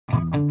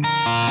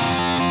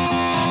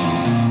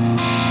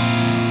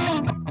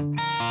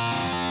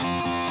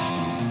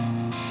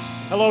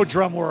Hello,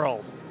 Drum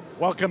World.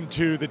 Welcome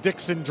to the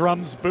Dixon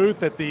Drums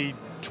booth at the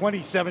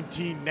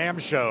 2017 NAMM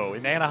show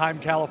in Anaheim,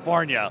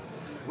 California.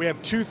 We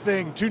have two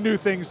new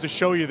things to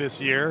show you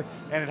this year,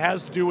 and it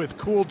has to do with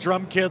cool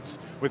drum kits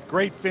with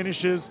great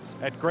finishes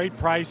at great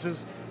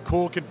prices,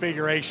 cool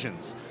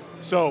configurations.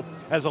 So,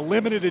 as a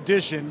limited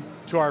addition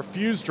to our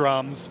fused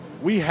drums,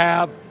 we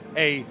have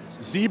a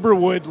zebra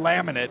wood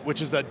laminate, which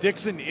is a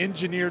Dixon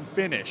engineered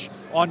finish,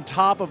 on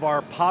top of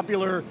our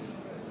popular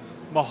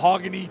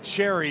mahogany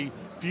cherry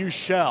fused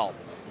shell.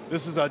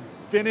 This is a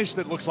finish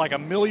that looks like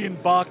 $1 million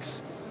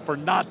for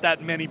not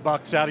that many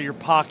bucks out of your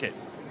pocket.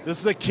 This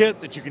is a kit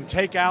that you can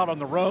take out on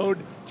the road,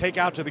 take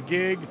out to the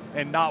gig,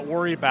 and not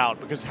worry about,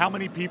 because how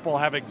many people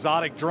have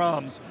exotic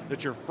drums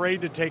that you're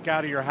afraid to take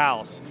out of your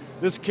house?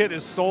 This kit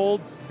is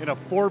sold in a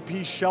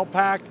 4-piece shell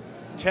pack,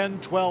 10,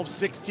 12,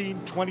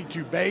 16,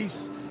 22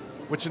 bass,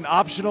 with an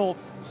optional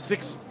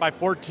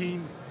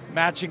 6x14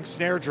 matching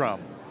snare drum.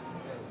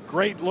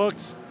 Great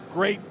looks,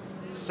 great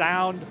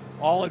sound,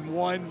 all in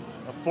one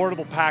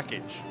affordable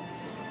package.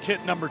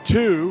 Kit number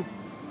 2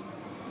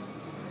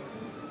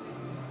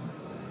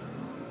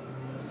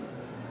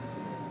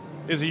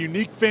 is a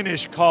unique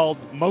finish called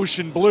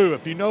Motion Blue.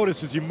 If you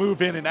notice, as you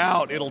move in and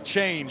out, it'll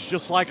change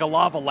just like a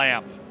lava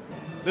lamp.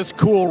 This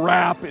cool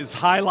wrap is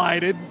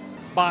highlighted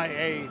by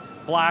a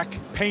black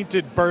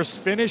painted burst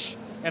finish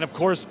and, of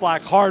course,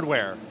 black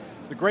hardware.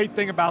 The great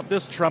thing about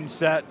this drum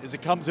set is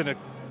it comes in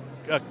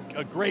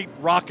a great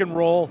rock and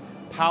roll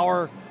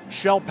power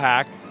shell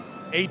pack,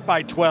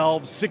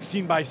 8x12,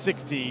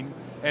 16x16,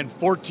 and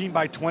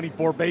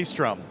 14x24 bass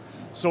drum.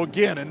 So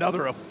again,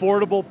 another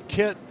affordable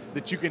kit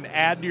that you can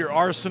add to your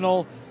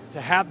arsenal to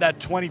have that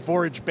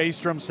 24-inch bass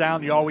drum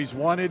sound you always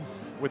wanted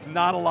with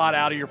not a lot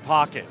out of your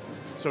pocket.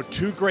 So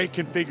 2 great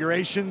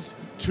configurations,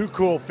 2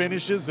 cool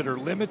finishes that are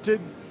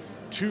limited,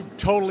 2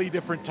 totally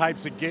different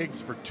types of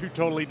gigs for 2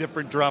 totally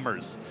different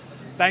drummers.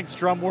 Thanks,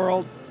 Drum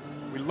World.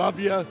 We love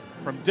you.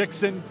 From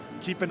Dixon,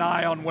 keep an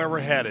eye on where we're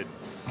headed.